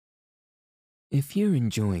If you're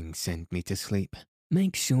enjoying Send Me to Sleep,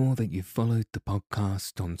 make sure that you've followed the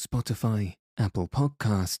podcast on Spotify, Apple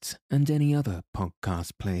Podcasts, and any other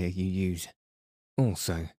podcast player you use.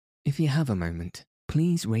 Also, if you have a moment,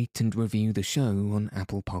 please rate and review the show on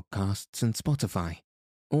Apple Podcasts and Spotify.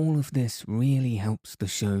 All of this really helps the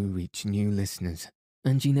show reach new listeners,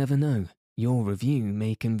 and you never know, your review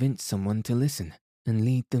may convince someone to listen and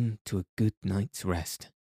lead them to a good night's rest,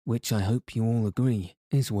 which I hope you all agree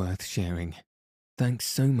is worth sharing. Thanks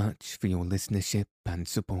so much for your listenership and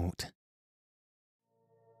support.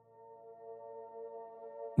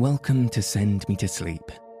 Welcome to Send Me to Sleep,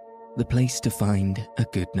 the place to find a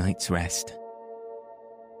good night's rest.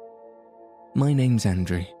 My name's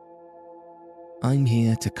Andrew. I'm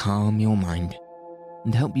here to calm your mind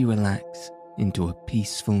and help you relax into a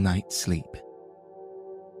peaceful night's sleep.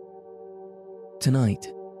 Tonight,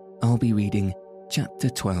 I'll be reading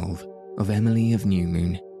Chapter 12 of Emily of New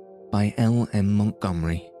Moon by L. M.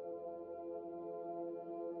 Montgomery.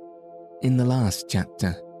 In the last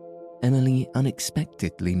chapter, Emily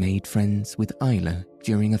unexpectedly made friends with Isla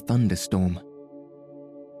during a thunderstorm.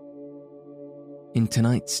 In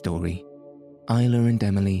tonight's story, Isla and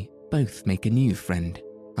Emily both make a new friend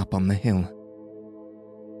up on the hill.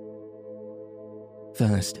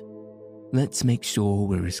 First, let's make sure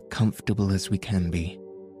we're as comfortable as we can be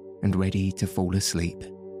and ready to fall asleep.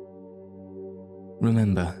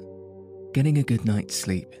 Remember, getting a good night's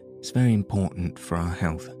sleep is very important for our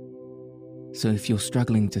health. So if you're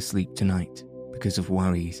struggling to sleep tonight because of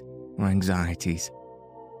worries or anxieties,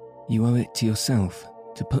 you owe it to yourself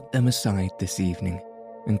to put them aside this evening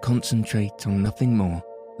and concentrate on nothing more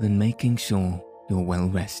than making sure you're well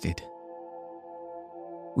rested.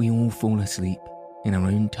 We all fall asleep in our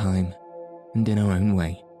own time and in our own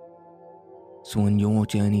way. So on your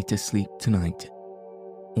journey to sleep tonight,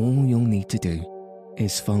 all you'll need to do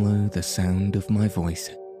is follow the sound of my voice.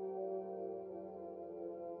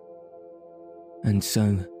 And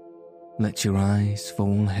so, let your eyes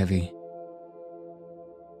fall heavy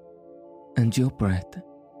and your breath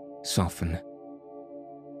soften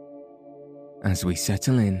as we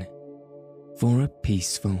settle in for a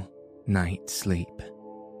peaceful night's sleep.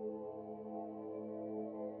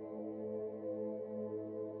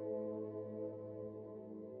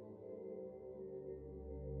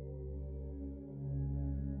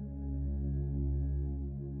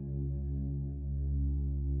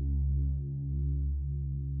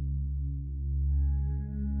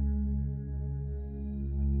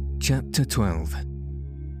 Chapter 12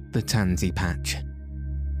 The Tansy Patch.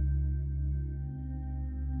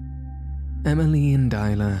 Emily and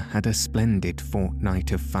Isla had a splendid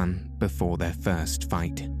fortnight of fun before their first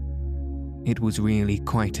fight. It was really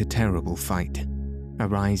quite a terrible fight,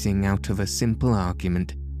 arising out of a simple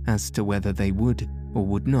argument as to whether they would or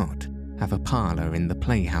would not have a parlour in the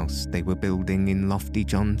playhouse they were building in Lofty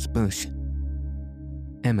John's Bush.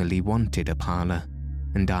 Emily wanted a parlour,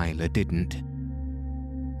 and Isla didn't.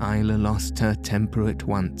 Isla lost her temper at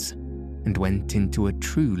once and went into a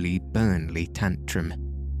truly Burnley tantrum.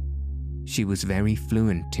 She was very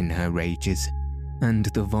fluent in her rages, and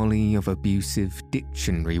the volley of abusive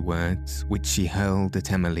dictionary words which she hurled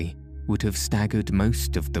at Emily would have staggered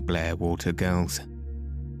most of the Blairwater girls.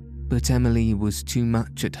 But Emily was too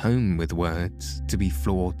much at home with words to be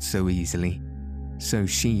floored so easily, so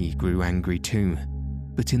she grew angry too,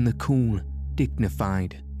 but in the cool,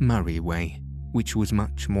 dignified Murray way, which was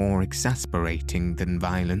much more exasperating than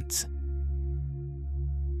violence.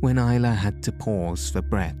 When Isla had to pause for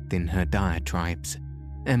breath in her diatribes,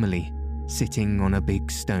 Emily, sitting on a big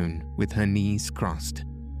stone with her knees crossed,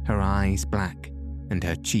 her eyes black and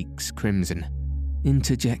her cheeks crimson,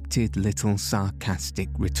 interjected little sarcastic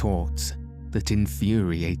retorts that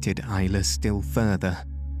infuriated Isla still further.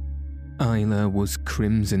 Isla was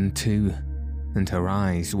crimson too, and her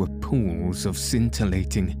eyes were pools of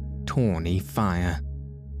scintillating, tawny fire.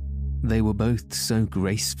 They were both so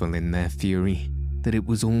graceful in their fury that it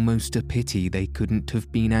was almost a pity they couldn't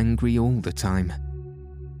have been angry all the time.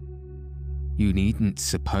 You needn't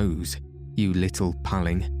suppose, you little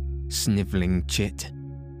pulling, snivelling chit,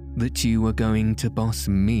 that you are going to boss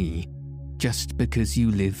me just because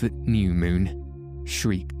you live at New Moon,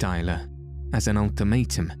 shrieked Isla, as an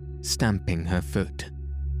ultimatum, stamping her foot.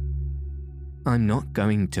 I'm not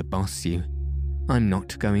going to boss you. I'm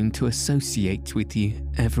not going to associate with you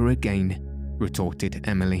ever again, retorted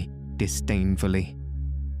Emily disdainfully.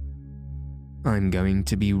 I'm going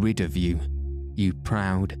to be rid of you, you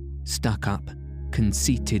proud, stuck-up,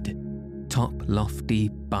 conceited, top-lofty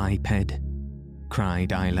biped,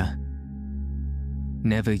 cried Isla.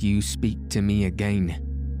 Never you speak to me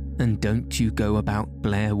again, And don't you go about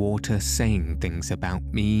Blairwater saying things about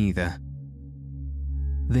me either."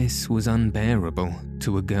 This was unbearable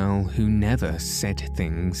to a girl who never said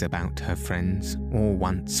things about her friends or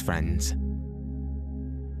once friends.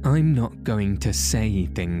 "I'm not going to say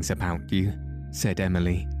things about you," said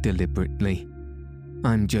Emily deliberately.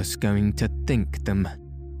 "I'm just going to think them."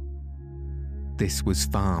 This was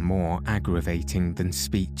far more aggravating than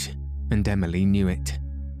speech, and Emily knew it.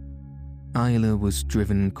 Isla was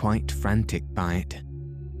driven quite frantic by it.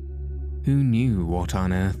 Who knew what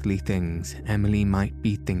unearthly things Emily might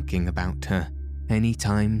be thinking about her any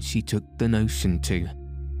time she took the notion to?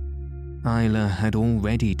 Isla had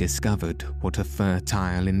already discovered what a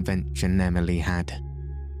fertile invention Emily had.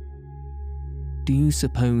 "Do you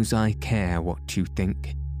suppose I care what you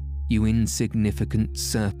think, you insignificant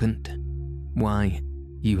serpent? Why,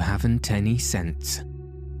 you haven't any sense."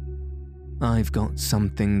 "I've got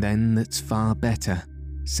something then that's far better,"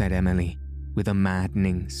 said Emily, with a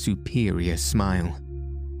maddening, superior smile.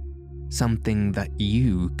 "Something that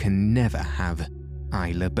you can never have,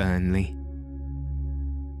 Isla Burnley."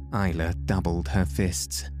 Isla doubled her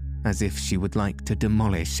fists, as if she would like to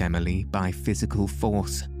demolish Emily by physical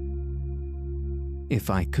force. "If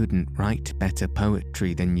I couldn't write better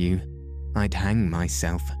poetry than you, I'd hang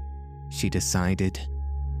myself," she decided.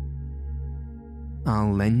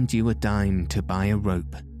 "I'll lend you a dime to buy a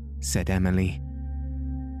rope," said Emily.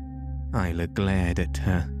 Isla glared at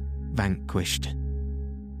her, vanquished.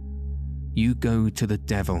 "You go to the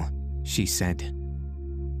devil," she said.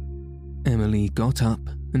 Emily got up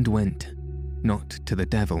and went, not to the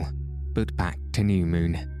devil, but back to New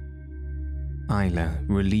Moon. Isla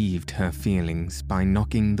relieved her feelings by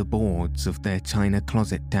knocking the boards of their china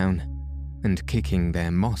closet down and kicking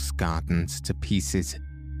their moss gardens to pieces,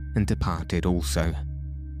 and departed also.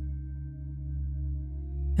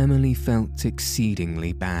 Emily felt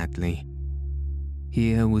exceedingly badly.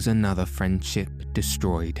 Here was another friendship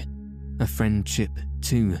destroyed, a friendship,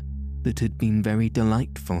 too, that had been very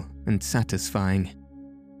delightful and satisfying.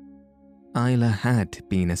 Isla had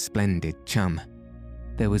been a splendid chum.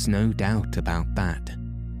 There was no doubt about that.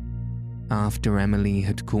 After Emily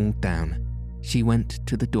had cooled down, she went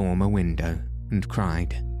to the dormer window and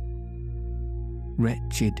cried.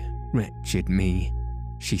 "Wretched, wretched me,"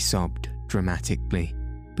 she sobbed dramatically,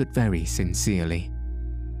 but very sincerely.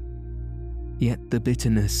 Yet the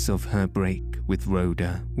bitterness of her break with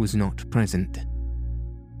Rhoda was not present.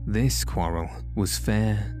 This quarrel was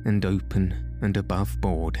fair and open and above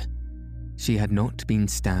board. She had not been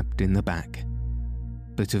stabbed in the back.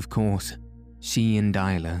 But of course, she and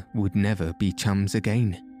Isla would never be chums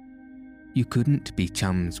again. You couldn't be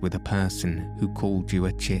chums with a person who called you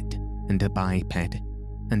a chit and a biped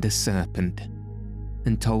and a serpent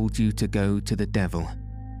and told you to go to the devil.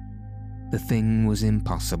 The thing was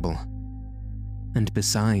impossible. And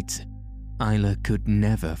besides, Isla could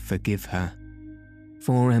never forgive her,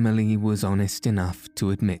 for Emily was honest enough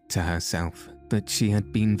to admit to herself that she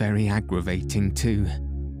had been very aggravating too.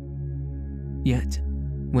 Yet,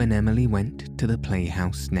 when Emily went to the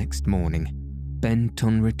playhouse next morning, bent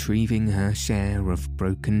on retrieving her share of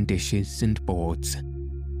broken dishes and boards,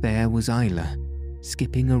 there was Isla,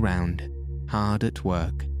 skipping around, hard at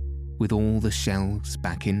work, with all the shelves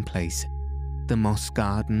back in place, the moss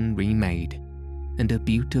garden remade, and a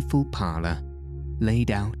beautiful parlour,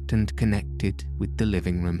 laid out and connected with the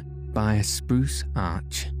living room by a spruce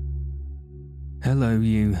arch. "Hello,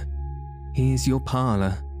 you. Here's your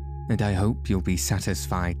parlour, and I hope you'll be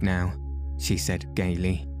satisfied now," she said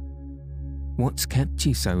gaily. "What's kept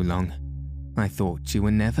you so long? I thought you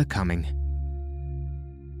were never coming."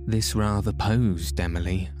 This rather posed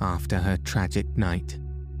Emily after her tragic night,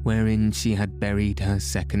 wherein she had buried her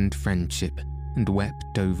second friendship and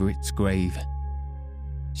wept over its grave.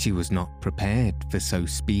 She was not prepared for so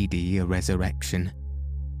speedy a resurrection.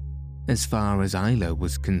 As far as Isla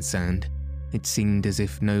was concerned, it seemed as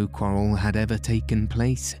if no quarrel had ever taken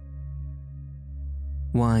place.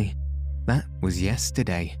 "Why, that was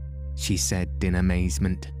yesterday," she said in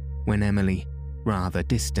amazement, when Emily, rather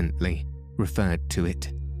distantly, referred to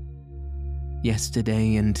it.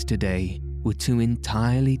 Yesterday and today were two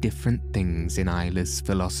entirely different things in Isla's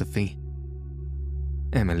philosophy.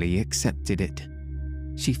 Emily accepted it.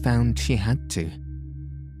 She found she had to.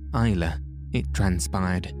 Isla, it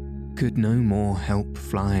transpired, could no more help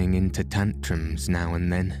flying into tantrums now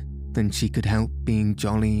and then than she could help being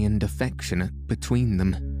jolly and affectionate between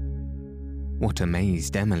them. What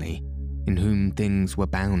amazed Emily, in whom things were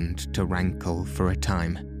bound to rankle for a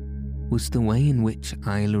time, was the way in which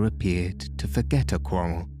Isla appeared to forget a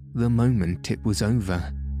quarrel the moment it was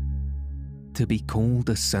over. To be called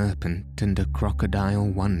a serpent and a crocodile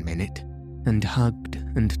one minute, and hugged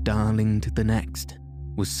and darlinged the next,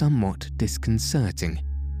 was somewhat disconcerting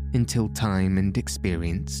until time and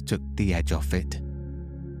experience took the edge off it.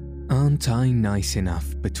 "Aren't I nice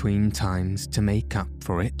enough between times to make up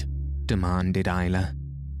for it?" demanded Isla.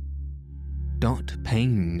 Dot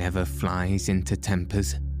Payne never flies into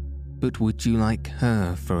tempers, but would you like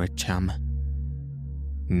her for a chum?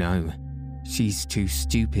 "No, she's too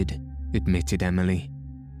stupid," admitted Emily.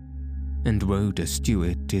 "And Rhoda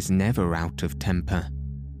Stewart is never out of temper,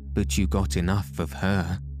 but you got enough of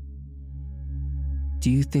her."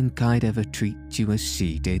 "Do you think I'd ever treat you as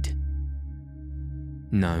she did?"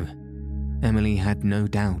 No, Emily had no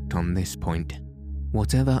doubt on this point.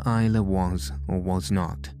 Whatever Isla was or was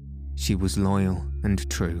not, she was loyal and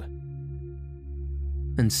true.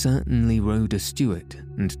 And certainly Rhoda Stewart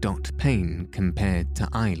and Dot Payne compared to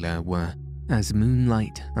Isla were as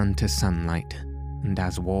moonlight unto sunlight, and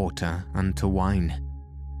as water unto wine,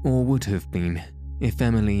 or would have been if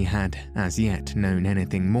Emily had as yet known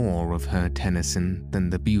anything more of her Tennyson than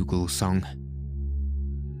the bugle song.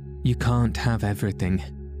 "You can't have everything,"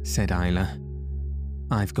 said Isla.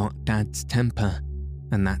 "I've got Dad's temper,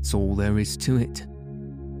 and that's all there is to it.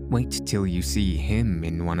 Wait till you see him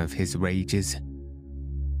in one of his rages."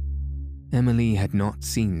 Emily had not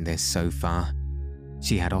seen this so far.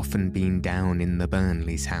 She had often been down in the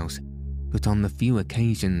Burnleys' house, but on the few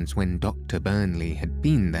occasions when Dr. Burnley had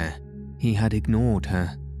been there, he had ignored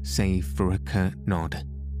her, save for a curt nod.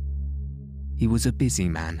 He was a busy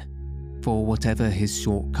man. For whatever his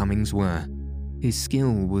shortcomings were, his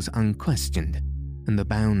skill was unquestioned, and the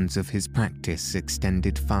bounds of his practice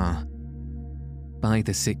extended far. By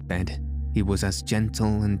the sickbed, he was as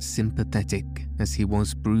gentle and sympathetic as he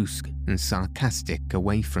was brusque and sarcastic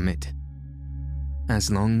away from it.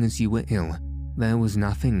 As long as you were ill, there was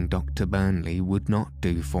nothing Dr. Burnley would not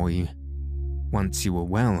do for you. Once you were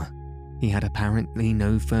well, he had apparently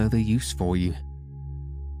no further use for you.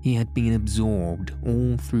 He had been absorbed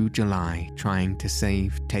all through July trying to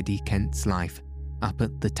save Teddy Kent's life up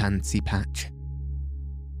at the Tansy Patch.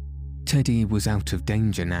 Teddy was out of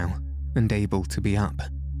danger now and able to be up,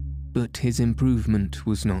 but his improvement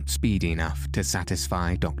was not speedy enough to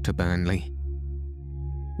satisfy Dr. Burnley.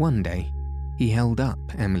 One day, he held up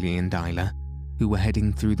Emily and Isla, who were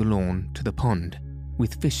heading through the lawn to the pond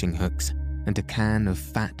with fishing hooks and a can of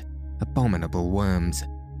fat, abominable worms,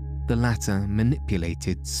 the latter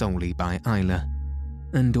manipulated solely by Isla,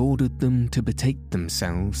 and ordered them to betake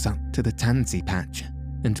themselves up to the Tansy Patch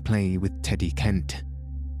and play with Teddy Kent.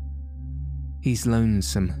 "He's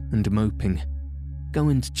lonesome and moping. Go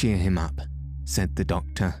and cheer him up," said the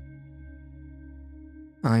doctor.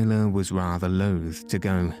 Isla was rather loath to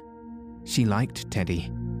go. She liked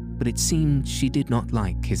Teddy, but it seemed she did not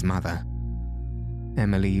like his mother.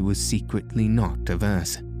 Emily was secretly not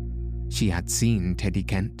averse. She had seen Teddy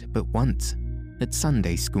Kent but once, at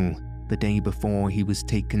Sunday school, the day before he was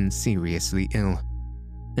taken seriously ill,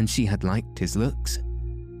 and she had liked his looks.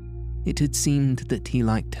 It had seemed that he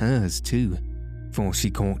liked hers too, for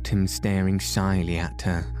she caught him staring shyly at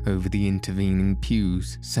her over the intervening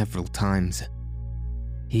pews several times.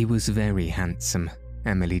 He was very handsome,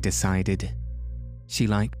 Emily decided. She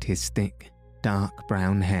liked his thick, dark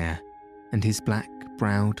brown hair and his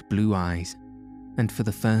black-browed blue eyes, and for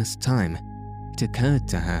the first time, it occurred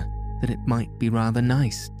to her that it might be rather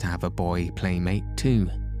nice to have a boy playmate too.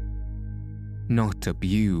 Not a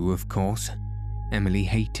beau, of course. Emily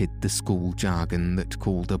hated the school jargon that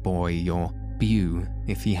called a boy your beau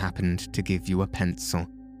if he happened to give you a pencil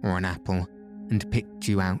or an apple and picked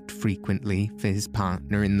you out frequently for his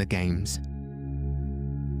partner in the games.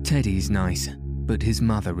 "Teddy's nice, but his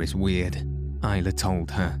mother is weird," Isla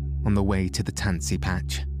told her on the way to the Tansy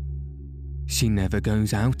Patch. "She never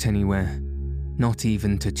goes out anywhere, not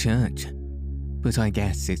even to church, but I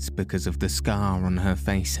guess it's because of the scar on her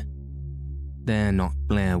face. They're not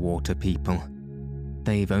Blairwater people.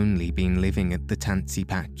 They've only been living at the Tansy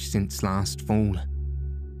Patch since last fall.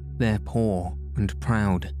 They're poor and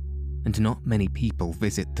proud, and not many people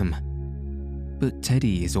visit them. But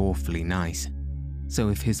Teddy is awfully nice, so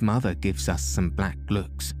if his mother gives us some black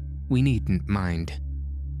looks, we needn't mind."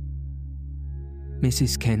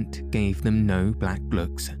 Mrs. Kent gave them no black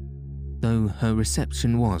looks, though her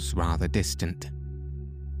reception was rather distant.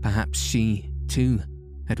 Perhaps she, too,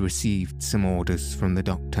 had received some orders from the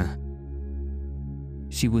doctor.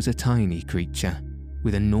 She was a tiny creature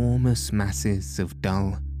with enormous masses of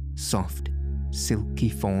dull, soft, silky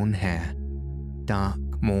fawn hair, dark,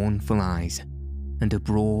 mournful eyes, and a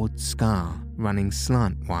broad scar running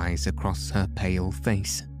slantwise across her pale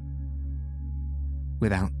face.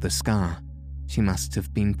 Without the scar, she must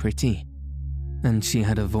have been pretty, and she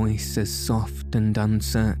had a voice as soft and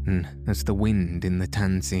uncertain as the wind in the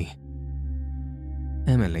tansy.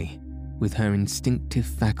 Emily, with her instinctive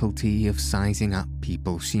faculty of sizing up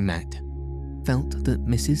people she met, felt that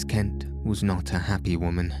Mrs. Kent was not a happy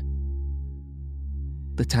woman.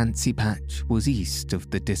 The tansy patch was east of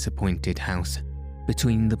the disappointed house,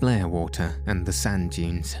 between the Blairwater and the sand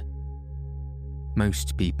dunes.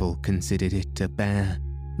 Most people considered it a bare,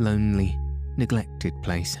 lonely, neglected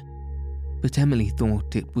place, but Emily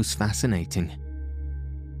thought it was fascinating.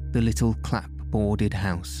 The little clapboarded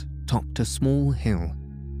house topped a small hill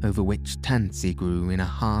over which tansy grew in a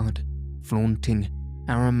hard, flaunting,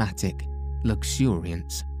 aromatic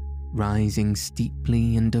luxuriance, rising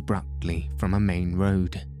steeply and abruptly from a main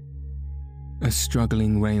road. A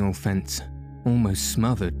struggling rail fence, almost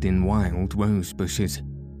smothered in wild rose bushes,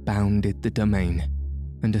 bounded the domain,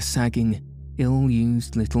 and a sagging,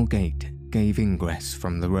 ill-used little gate gave ingress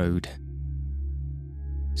from the road.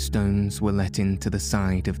 Stones were let into the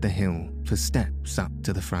side of the hill for steps up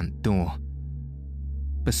to the front door.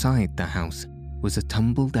 Beside the house was a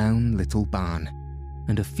tumble-down little barn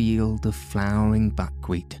and a field of flowering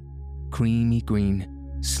buckwheat, creamy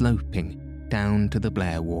green, sloping down to the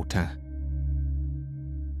Blairwater.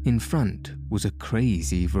 In front was a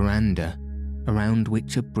crazy veranda, around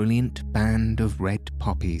which a brilliant band of red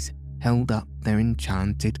poppies held up their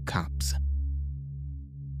enchanted cups.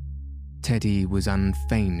 Teddy was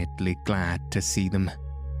unfeignedly glad to see them,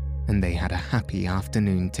 and they had a happy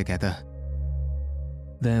afternoon together.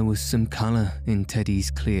 There was some colour in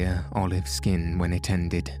Teddy's clear olive skin when it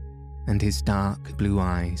ended, and his dark blue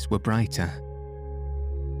eyes were brighter.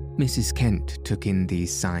 Mrs. Kent took in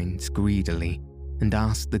these signs greedily and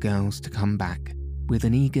asked the girls to come back with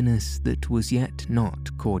an eagerness that was yet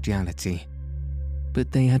not cordiality.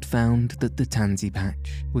 But they had found that the tansy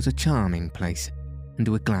patch was a charming place and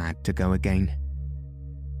were glad to go again.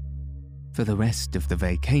 For the rest of the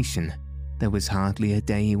vacation, there was hardly a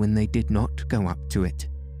day when they did not go up to it,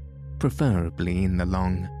 preferably in the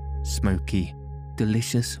long, smoky,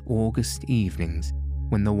 delicious August evenings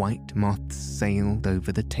when the white moths sailed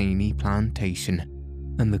over the tiny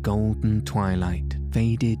plantation and the golden twilight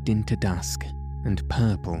faded into dusk and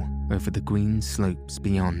purple over the green slopes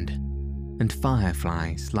beyond, and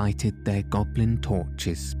fireflies lighted their goblin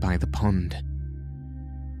torches by the pond.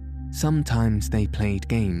 Sometimes they played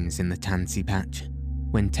games in the tansy patch,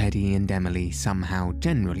 when Teddy and Emily somehow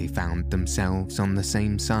generally found themselves on the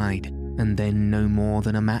same side, and then no more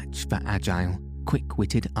than a match for agile,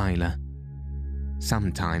 quick-witted Isla.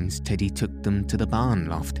 Sometimes Teddy took them to the barn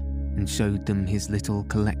loft and showed them his little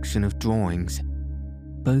collection of drawings.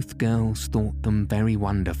 Both girls thought them very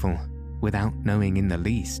wonderful, without knowing in the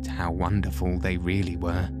least how wonderful they really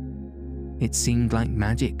were. It seemed like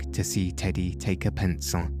magic to see Teddy take a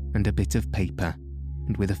pencil and a bit of paper,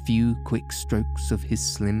 and with a few quick strokes of his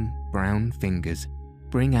slim, brown fingers,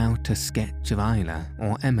 bring out a sketch of Isla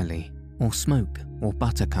or Emily or Smoke or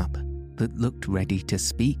Buttercup that looked ready to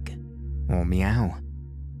speak or meow.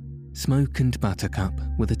 Smoke and Buttercup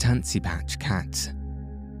were the tansy patch cats.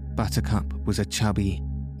 Buttercup was a chubby,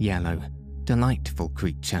 yellow, delightful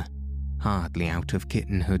creature, hardly out of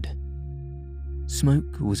kittenhood.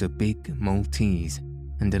 Smoke was a big Maltese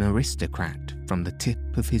and an aristocrat from the tip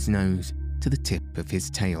of his nose to the tip of his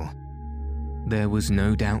tail. There was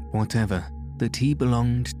no doubt whatever that he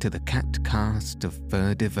belonged to the cat caste of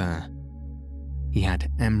Fur de Ver. He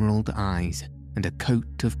had emerald eyes and a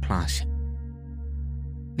coat of plush.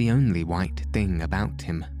 The only white thing about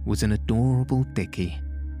him was an adorable dicky.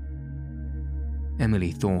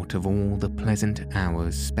 Emily thought of all the pleasant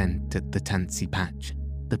hours spent at the tansy patch.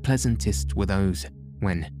 The pleasantest were those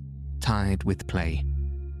when, tired with play,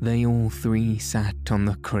 they all three sat on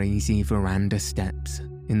the crazy veranda steps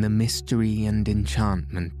in the mystery and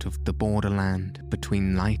enchantment of the borderland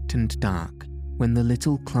between light and dark, when the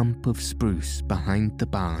little clump of spruce behind the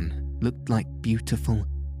barn looked like beautiful,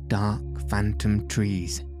 dark phantom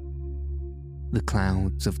trees. The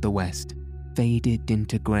clouds of the west faded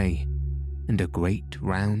into grey, and a great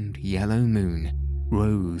round yellow moon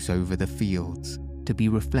rose over the fields to be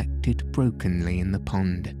reflected brokenly in the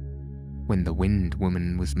pond, when the Wind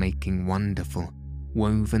Woman was making wonderful,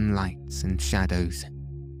 woven lights and shadows.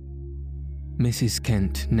 Mrs.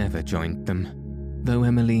 Kent never joined them, though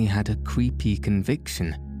Emily had a creepy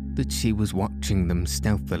conviction that she was watching them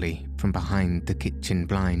stealthily from behind the kitchen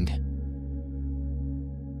blind.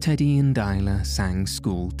 Teddy and Isla sang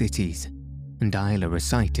school ditties, and Isla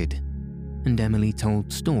recited, and Emily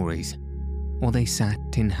told stories, or they sat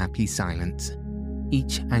in happy silence,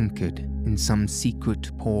 each anchored in some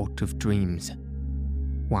secret port of dreams,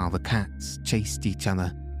 while the cats chased each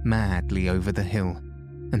other madly over the hill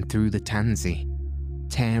and through the tansy,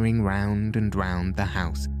 tearing round and round the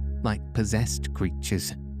house like possessed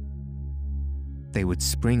creatures. They would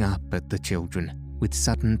spring up at the children with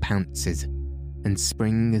sudden pounces and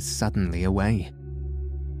spring as suddenly away.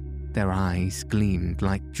 Their eyes gleamed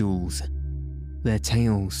like jewels. Their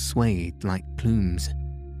tails swayed like plumes.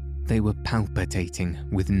 They were palpitating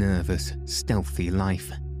with nervous, stealthy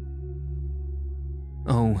life.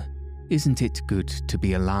 "Oh, isn't it good to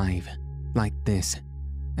be alive, like this?"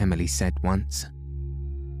 Emily said once.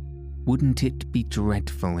 "Wouldn't it be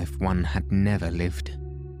dreadful if one had never lived?"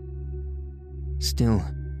 Still,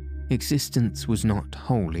 existence was not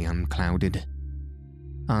wholly unclouded.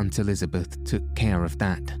 Aunt Elizabeth took care of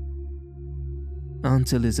that.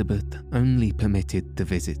 Aunt Elizabeth only permitted the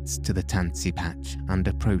visits to the tansy patch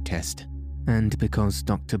under protest, and because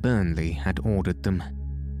Dr. Burnley had ordered them.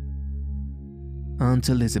 Aunt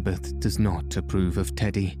Elizabeth does not approve of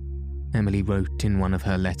Teddy, Emily wrote in one of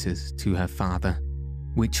her letters to her father,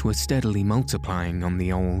 which were steadily multiplying on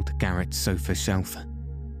the old garret sofa shelf.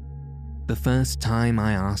 The first time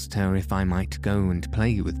I asked her if I might go and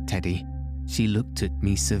play with Teddy, she looked at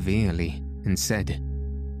me severely and said,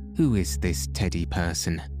 "Who is this Teddy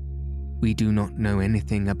person? We do not know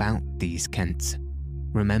anything about these Kents.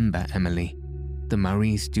 Remember, Emily, the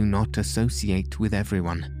Murrays do not associate with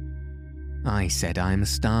everyone." I said I'm a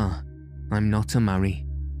star. I'm not a Murray.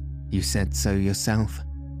 You said so yourself.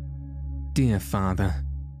 Dear father,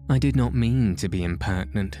 I did not mean to be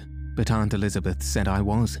impertinent, but Aunt Elizabeth said I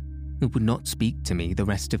was, and would not speak to me the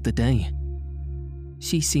rest of the day.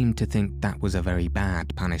 She seemed to think that was a very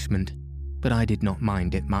bad punishment, but I did not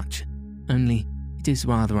mind it much, only it is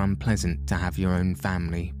rather unpleasant to have your own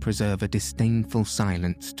family preserve a disdainful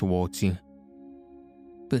silence towards you.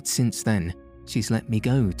 But since then, she's let me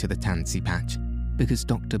go to the tansy patch, because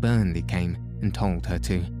Dr. Burnley came and told her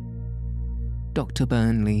to. Dr.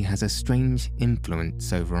 Burnley has a strange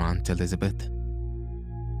influence over Aunt Elizabeth.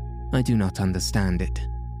 I do not understand it.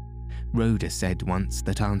 Rhoda said once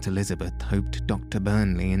that Aunt Elizabeth hoped Dr.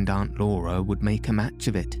 Burnley and Aunt Laura would make a match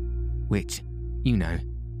of it, which, you know,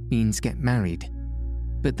 means get married.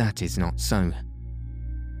 But that is not so.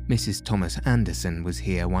 Mrs. Thomas Anderson was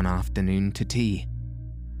here one afternoon to tea.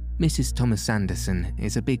 Mrs. Thomas Anderson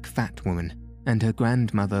is a big fat woman, and her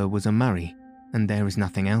grandmother was a Murray, and there is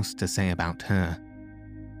nothing else to say about her.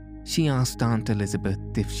 She asked Aunt Elizabeth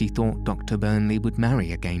if she thought Dr. Burnley would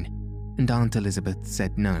marry again, and Aunt Elizabeth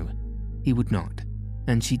said no, he would not,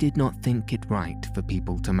 and she did not think it right for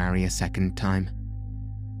people to marry a second time.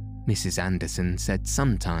 Mrs. Anderson said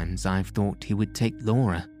sometimes I've thought he would take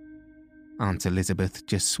Laura. Aunt Elizabeth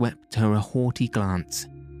just swept her a haughty glance.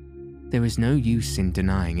 There is no use in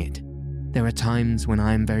denying it. There are times when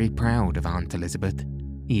I am very proud of Aunt Elizabeth,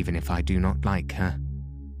 even if I do not like her.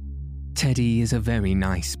 Teddy is a very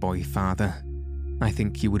nice boy, father. I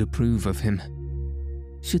think you would approve of him.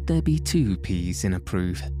 Should there be two P's in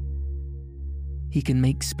approve? He can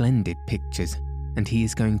make splendid pictures, and he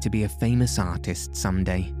is going to be a famous artist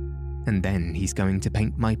someday, and then he's going to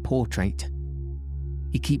paint my portrait.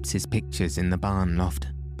 He keeps his pictures in the barn loft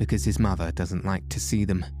because his mother doesn't like to see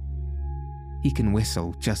them. He can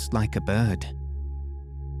whistle just like a bird.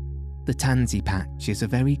 The tansy patch is a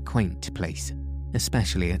very quaint place,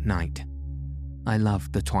 especially at night. I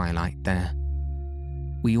love the twilight there.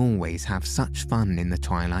 We always have such fun in the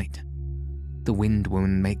twilight. The wind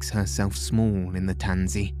woman makes herself small in the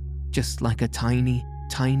tansy, just like a tiny,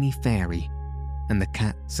 tiny fairy, and the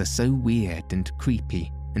cats are so weird and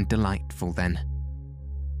creepy and delightful then.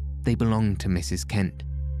 They belong to Mrs. Kent,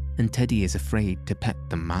 and Teddy is afraid to pet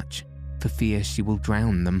them much, for fear she will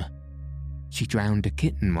drown them. She drowned a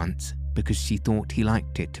kitten once because she thought he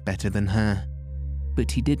liked it better than her,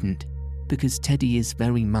 but he didn't, because Teddy is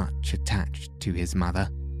very much attached to his mother.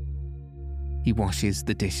 He washes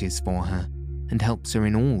the dishes for her and helps her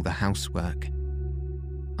in all the housework.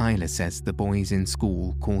 Isla says the boys in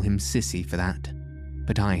school call him Sissy for that,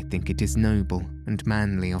 but I think it is noble and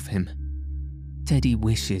manly of him. Teddy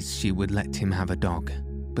wishes she would let him have a dog,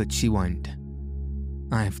 but she won't.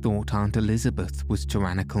 I have thought Aunt Elizabeth was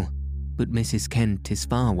tyrannical, but Mrs. Kent is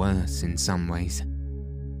far worse in some ways.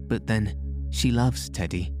 But then, she loves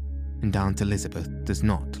Teddy, and Aunt Elizabeth does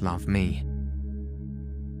not love me.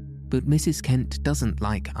 But Mrs. Kent doesn't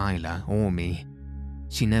like Isla or me.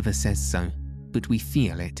 She never says so, but we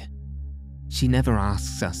feel it. She never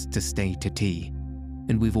asks us to stay to tea,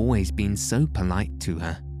 and we've always been so polite to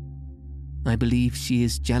her. I believe she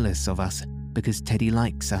is jealous of us because Teddy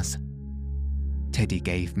likes us. Teddy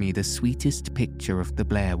gave me the sweetest picture of the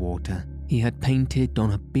Blairwater He had painted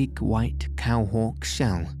on a big white cowhawk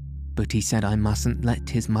shell, but he said I mustn't let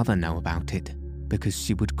his mother know about it, because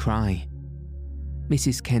she would cry.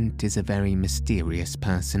 Mrs. Kent is a very mysterious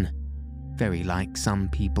person, very like some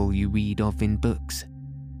people you read of in books.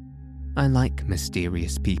 I like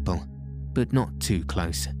mysterious people, but not too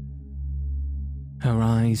close. Her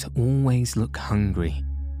eyes always look hungry,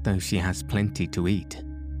 though she has plenty to eat.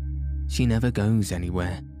 She never goes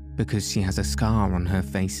anywhere, because she has a scar on her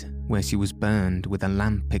face where she was burned with a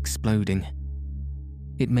lamp exploding.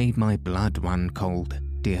 It made my blood run cold,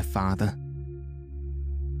 dear father.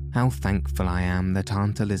 How thankful I am that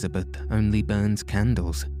Aunt Elizabeth only burns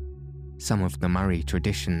candles. Some of the Murray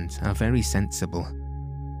traditions are very sensible.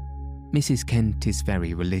 Mrs. Kent is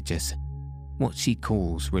very religious, what she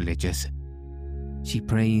calls religious. She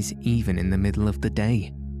prays even in the middle of the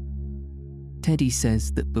day. Teddy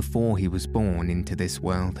says that before he was born into this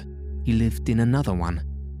world, he lived in another one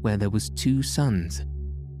where there was 2 suns,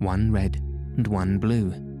 one red and one blue.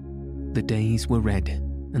 The days were red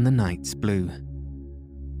and the nights blue.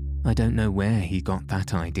 I don't know where he got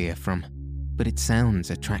that idea from, but it sounds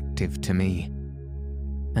attractive to me.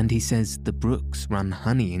 And he says the brooks run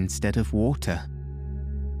honey instead of water.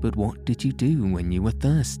 But what did you do when you were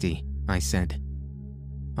thirsty? I said.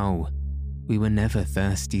 Oh, we were never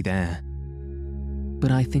thirsty there. But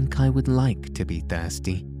I think I would like to be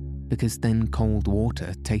thirsty, because then cold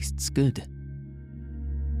water tastes good.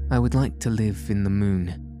 I would like to live in the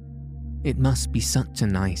moon. It must be such a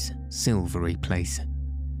nice, silvery place.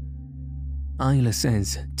 Isla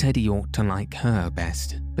says Teddy ought to like her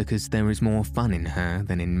best because there is more fun in her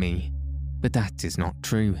than in me, but that is not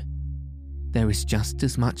true. There is just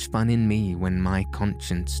as much fun in me when my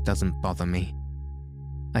conscience doesn't bother me.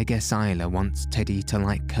 I guess Isla wants Teddy to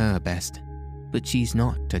like her best, but she's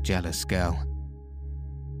not a jealous girl.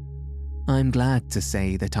 I'm glad to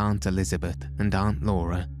say that Aunt Elizabeth and Aunt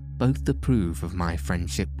Laura both approve of my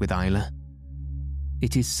friendship with Isla.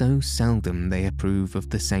 It is so seldom they approve of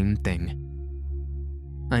the same thing.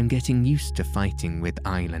 I'm getting used to fighting with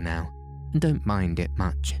Isla now, and don't mind it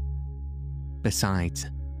much. Besides,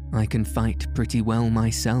 I can fight pretty well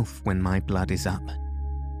myself when my blood is up.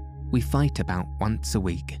 We fight about once a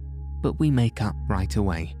week, but we make up right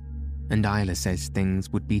away, and Isla says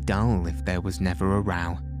things would be dull if there was never a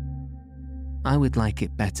row. I would like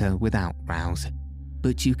it better without rows,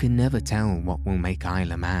 but you can never tell what will make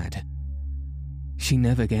Isla mad. She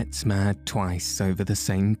never gets mad twice over the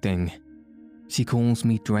same thing. She calls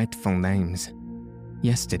me dreadful names.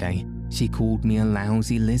 Yesterday, she called me a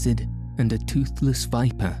lousy lizard and a toothless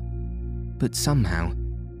viper. But somehow,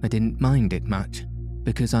 I didn't mind it much,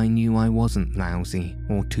 because I knew I wasn't lousy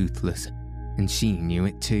or toothless, and she knew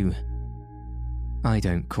it too. I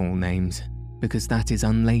don't call names, because that is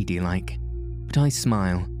unladylike, but I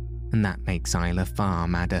smile, and that makes Isla far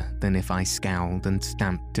madder than if I scowled and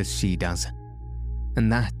stamped as she does. And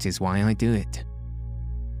that is why I do it.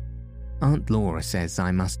 Aunt Laura says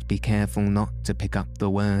I must be careful not to pick up the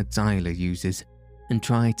words Isla uses and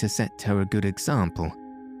try to set her a good example,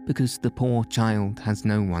 because the poor child has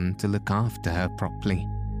no one to look after her properly.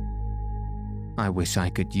 I wish I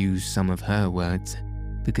could use some of her words,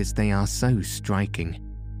 because they are so striking.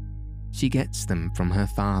 She gets them from her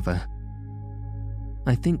father.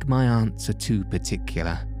 I think my aunts are too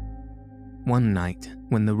particular. One night,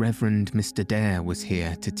 when the Reverend Mr. Dare was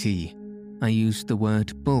here to tea, I used the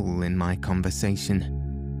word bull in my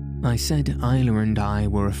conversation. I said Isla and I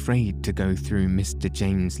were afraid to go through Mr.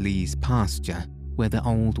 James Lee's pasture where the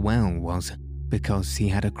old well was, because he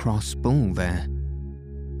had a cross bull there.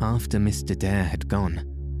 After Mr. Dare had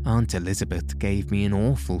gone, Aunt Elizabeth gave me an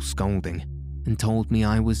awful scolding and told me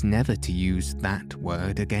I was never to use that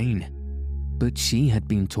word again. But she had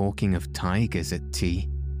been talking of tigers at tea,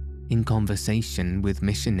 in conversation with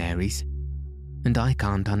missionaries, and I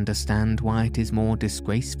can't understand why it is more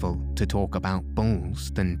disgraceful to talk about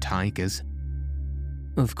bulls than tigers.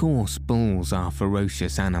 Of course, bulls are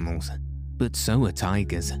ferocious animals, but so are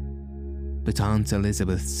tigers. But Aunt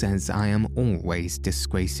Elizabeth says I am always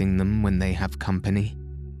disgracing them when they have company.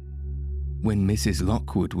 When Mrs.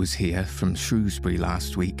 Lockwood was here from Shrewsbury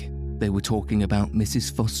last week, they were talking about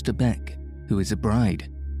Mrs. Foster Beck, who is a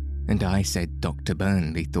bride, and I said Dr.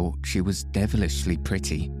 Burnley thought she was devilishly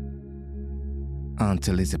pretty. Aunt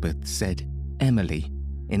Elizabeth said Emily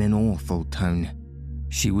in an awful tone.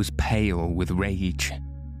 She was pale with rage.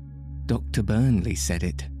 Dr. Burnley said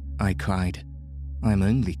it, I cried. I'm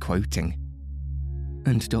only quoting.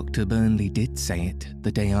 And Dr. Burnley did say it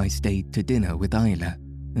the day I stayed to dinner with Isla,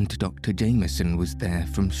 and Dr. Jameson was there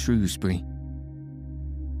from Shrewsbury.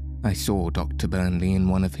 I saw Dr. Burnley in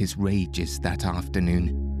one of his rages that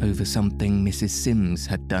afternoon over something Mrs. Sims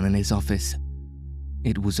had done in his office.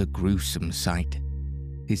 It was a gruesome sight.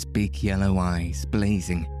 His big yellow eyes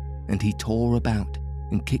blazing, and he tore about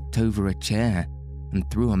and kicked over a chair and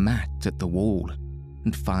threw a mat at the wall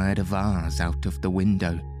and fired a vase out of the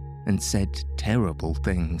window and said terrible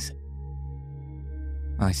things.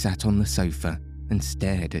 I sat on the sofa and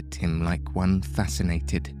stared at him like one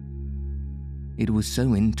fascinated. It was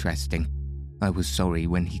so interesting, I was sorry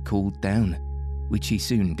when he cooled down, which he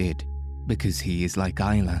soon did, because he is like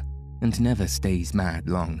Isla and never stays mad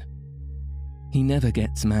long. He never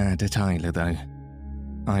gets mad at Isla though.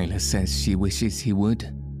 Isla says she wishes he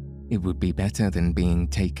would. It would be better than being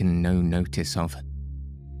taken no notice of.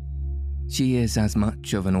 She is as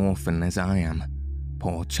much of an orphan as I am,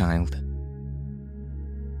 poor child.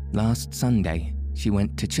 Last Sunday, she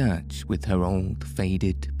went to church with her old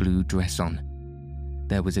faded blue dress on.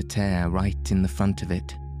 There was a tear right in the front of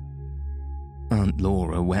it. Aunt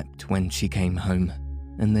Laura wept when she came home,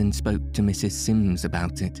 and then spoke to Mrs. Sims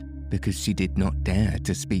about it because she did not dare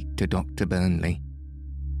to speak to Dr. Burnley.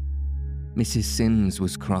 Mrs. Sims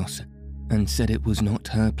was cross and said it was not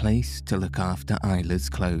her place to look after Isla's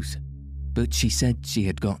clothes, but she said she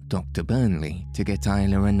had got Dr. Burnley to get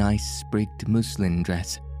Isla a nice sprigged muslin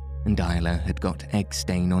dress, and Isla had got egg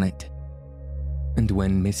stain on it. And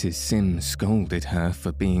when Mrs. Sims scolded her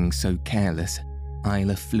for being so careless,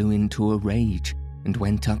 Isla flew into a rage and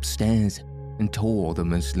went upstairs and tore the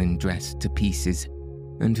muslin dress to pieces,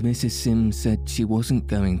 and Mrs. Sims said she wasn't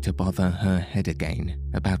going to bother her head again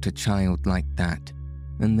about a child like that,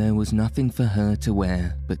 and there was nothing for her to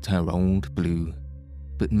wear but her old blue.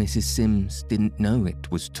 But Mrs. Sims didn't know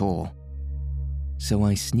it was tore. So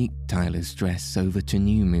I sneaked Tyler's dress over to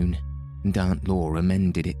New Moon, and Aunt Laura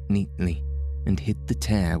mended it neatly and hid the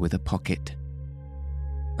tear with a pocket.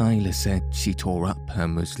 Isla said she tore up her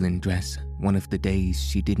muslin dress one of the days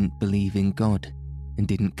she didn't believe in God and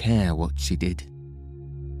didn't care what she did.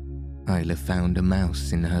 Isla found a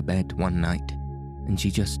mouse in her bed one night, and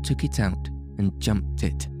she just took it out and jumped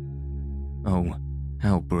it. Oh,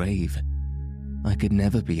 how brave. I could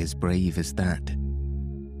never be as brave as that.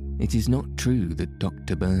 It is not true that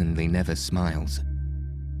Dr. Burnley never smiles.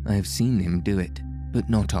 I have seen him do it, but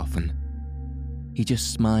not often. He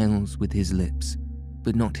just smiles with his lips,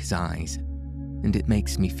 but not his eyes, and it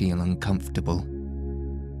makes me feel uncomfortable.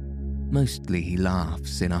 Mostly he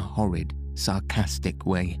laughs in a horrid, sarcastic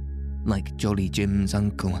way, like Jolly Jim's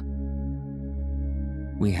uncle.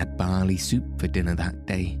 We had barley soup for dinner that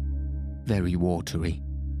day, very watery.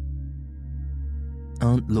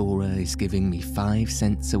 Aunt Laura is giving me 5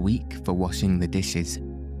 cents a week for washing the dishes.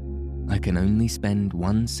 I can only spend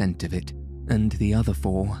 1 cent of it, and the other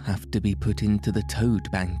 4 have to be put into the toad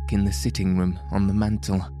bank in the sitting room on the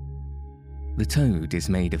mantel. The toad is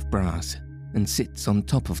made of brass and sits on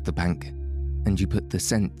top of the bank, and you put the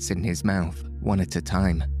cents in his mouth one at a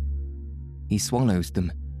time. He swallows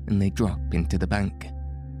them and they drop into the bank.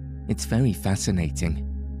 It's very fascinating.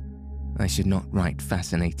 I should not write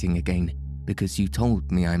fascinating again, because you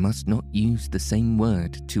told me I must not use the same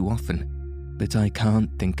word too often, but I can't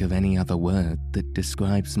think of any other word that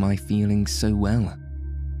describes my feelings so well.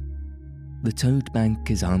 The toad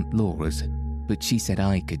bank is Aunt Laura's, but she said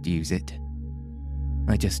I could use it.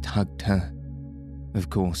 I just hugged her. Of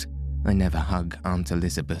course, I never hug Aunt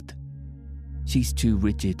Elizabeth. She's too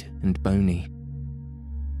rigid and bony.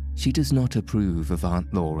 She does not approve of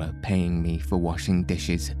Aunt Laura paying me for washing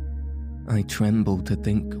dishes. I tremble to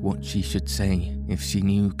think what she should say if she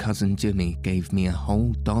knew Cousin Jimmy gave me a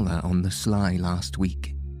whole $1 on the sly last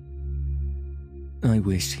week. I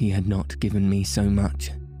wish he had not given me so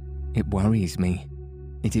much. It worries me.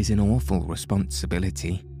 It is an awful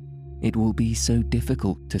responsibility. It will be so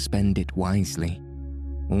difficult to spend it wisely,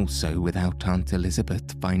 also without Aunt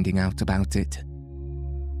Elizabeth finding out about it.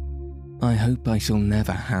 I hope I shall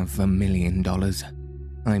never have $1 million.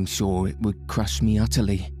 I'm sure it would crush me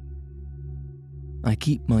utterly. I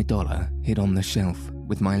keep my $1 hid on the shelf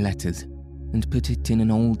with my letters and put it in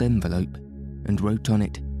an old envelope and wrote on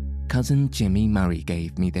it, "Cousin Jimmy Murray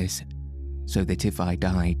gave me this," so that if I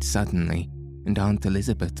died suddenly and Aunt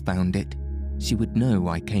Elizabeth found it, she would know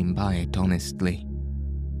I came by it honestly.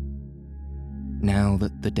 Now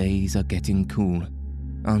that the days are getting cool,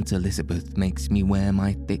 Aunt Elizabeth makes me wear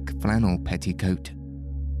my thick flannel petticoat.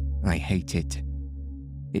 I hate it.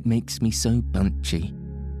 It makes me so bunchy.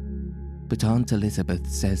 But Aunt Elizabeth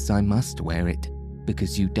says I must wear it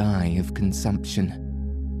because you die of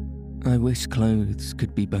consumption. I wish clothes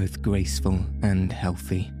could be both graceful and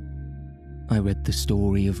healthy. I read the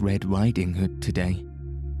story of Red Riding Hood today.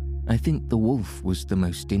 I think the wolf was the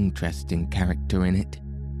most interesting character in it.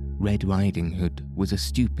 Red Riding Hood was a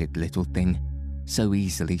stupid little thing, so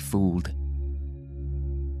easily fooled.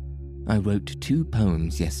 I wrote 2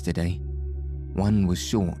 poems yesterday. One was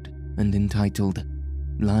short and entitled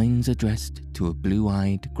Lines Addressed to a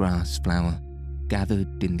Blue-Eyed Grass Flower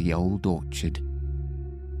Gathered in the Old Orchard.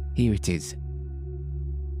 Here it is.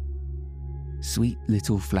 Sweet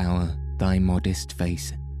little flower, thy modest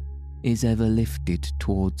face is ever lifted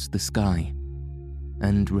towards the sky,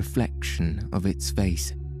 and reflection of its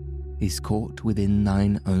face is caught within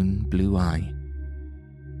thine own blue eye.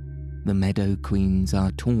 The meadow queens are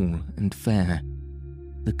tall and fair,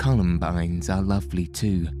 the columbines are lovely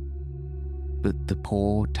too, but the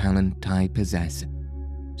poor talent I possess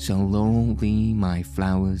shall laurel thee my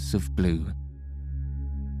flowers of blue.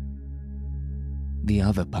 The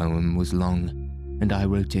other poem was long, and I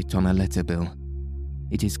wrote it on a letter bill.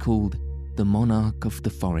 It is called The Monarch of the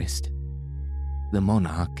Forest. The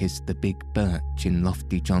monarch is the big birch in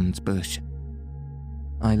Lofty John's bush.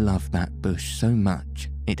 I love that bush so much,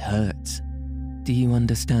 it hurts. Do you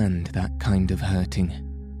understand that kind of hurting?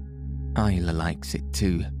 Isla likes it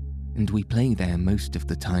too, and we play there most of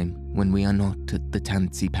the time when we are not at the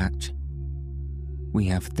Tansy Patch. We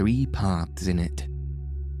have 3 paths in it.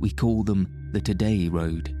 We call them the Today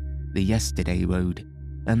Road, the Yesterday Road,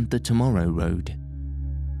 and the Tomorrow Road.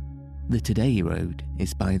 The Today Road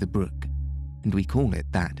is by the brook, and we call it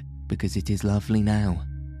that because it is lovely now.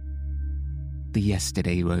 The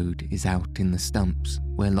Yesterday Road is out in the stumps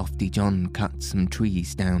where Lofty John cut some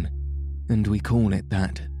trees down, and we call it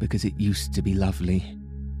that because it used to be lovely.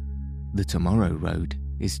 The Tomorrow Road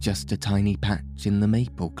is just a tiny patch in the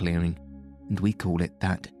maple clearing, and we call it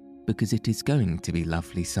that because it is going to be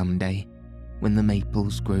lovely someday, when the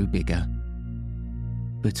maples grow bigger.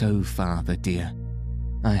 But oh, Father dear,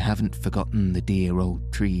 I haven't forgotten the dear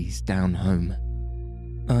old trees down home.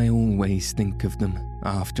 I always think of them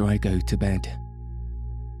after I go to bed.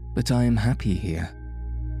 But I am happy here.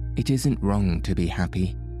 It isn't wrong to be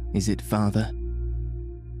happy, is it, Father?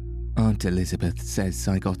 Aunt Elizabeth says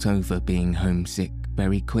I got over being homesick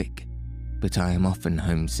very quick, but I am often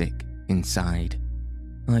homesick inside.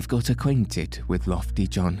 I've got acquainted with Lofty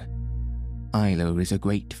John. Isla is a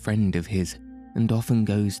great friend of his and often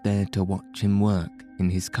goes there to watch him work in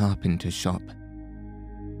his carpenter shop.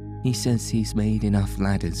 He says he's made enough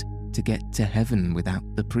ladders to get to heaven without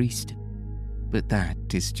the priest, but that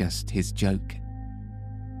is just his joke.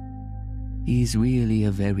 He is really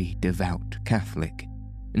a very devout Catholic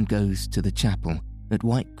and goes to the chapel at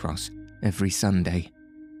Whitecross every Sunday.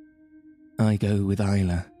 I go with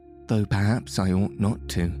Isla, though perhaps I ought not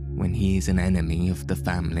to when he is an enemy of the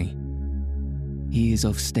family. He is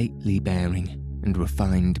of stately bearing and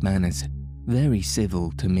refined manners, very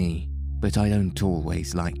civil to me, but I don't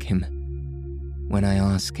always like him. When I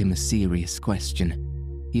ask him a serious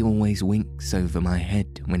question, he always winks over my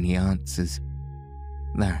head when he answers.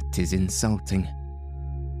 That is insulting.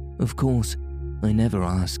 Of course, I never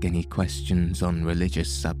ask any questions on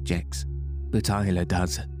religious subjects, but Isla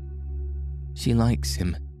does. She likes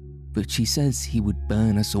him, but she says he would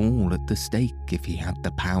burn us all at the stake if he had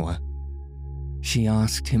the power. She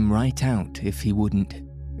asked him right out if he wouldn't,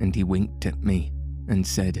 and he winked at me and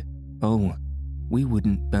said, "Oh, we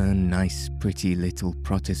wouldn't burn nice, pretty little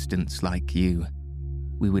Protestants like you.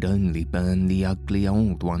 We would only burn the ugly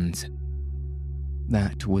old ones."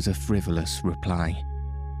 That was a frivolous reply.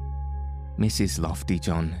 Mrs. Lofty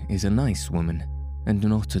John is a nice woman and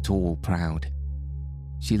not at all proud.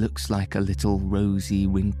 She looks like a little rosy,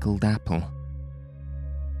 wrinkled apple.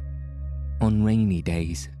 On rainy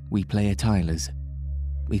days, we play at Isla's.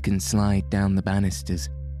 We can slide down the banisters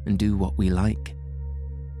and do what we like.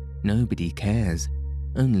 Nobody cares,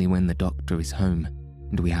 only when the doctor is home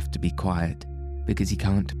and we have to be quiet because he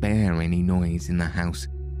can't bear any noise in the house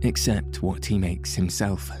except what he makes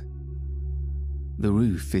himself. The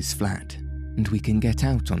roof is flat and we can get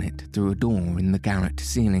out on it through a door in the garret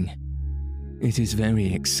ceiling. It is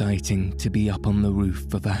very exciting to be up on the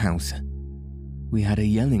roof of a house. We had a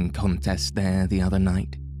yelling contest there the other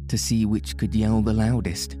night to see which could yell the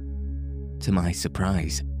loudest. To my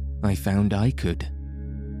surprise, I found I could.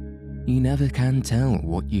 You never can tell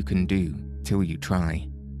what you can do till you try.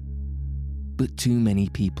 But too many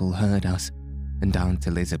people heard us, and Aunt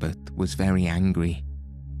Elizabeth was very angry.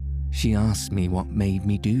 She asked me what made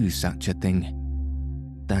me do such a thing.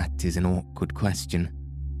 That is an awkward question,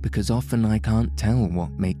 because often I can't tell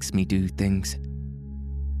what makes me do things.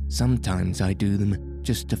 Sometimes I do them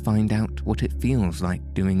just to find out what it feels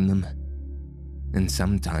like doing them. And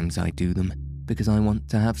sometimes I do them because I want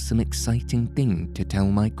to have some exciting thing to tell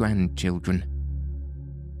my grandchildren.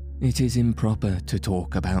 It is improper to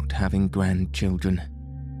talk about having grandchildren.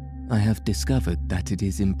 I have discovered that it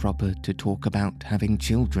is improper to talk about having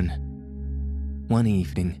children. One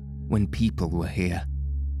evening, when people were here,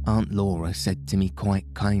 Aunt Laura said to me quite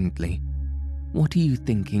kindly, "What are you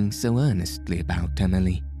thinking so earnestly about,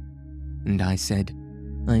 Emily?" And I said,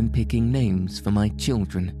 "I'm picking names for my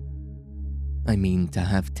children. I mean to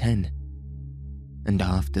have 10. And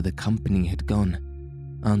after the company had gone,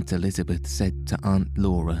 Aunt Elizabeth said to Aunt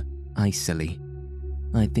Laura, icily,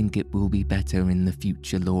 "I think it will be better in the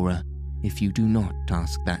future, Laura, if you do not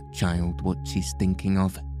ask that child what she's thinking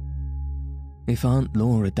of." If Aunt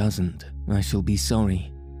Laura doesn't, I shall be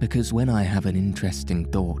sorry, because when I have an interesting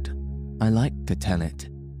thought, I like to tell it.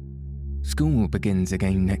 School begins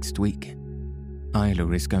again next week. Isla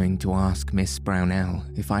is going to ask Miss Brownell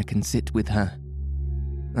if I can sit with her.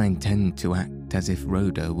 I intend to act as if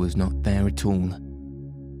Rhoda was not there at all.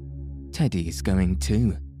 Teddy is going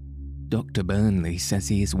too. Dr. Burnley says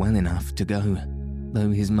he is well enough to go,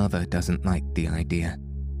 though his mother doesn't like the idea.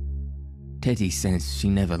 Teddy says she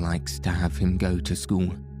never likes to have him go to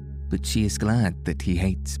school, but she is glad that he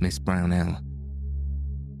hates Miss Brownell.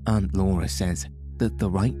 Aunt Laura says that the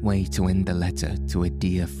right way to end a letter to a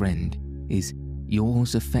dear friend is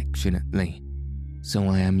 "yours affectionately," so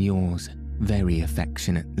I am yours very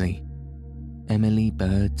affectionately, Emily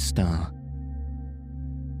Bird Starr.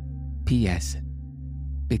 P.S.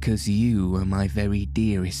 Because you are my very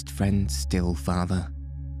dearest friend still, Father.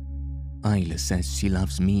 Isla says she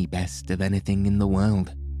loves me best of anything in the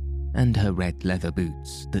world, and her red leather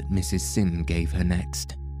boots that Mrs. Sim gave her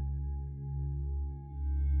next.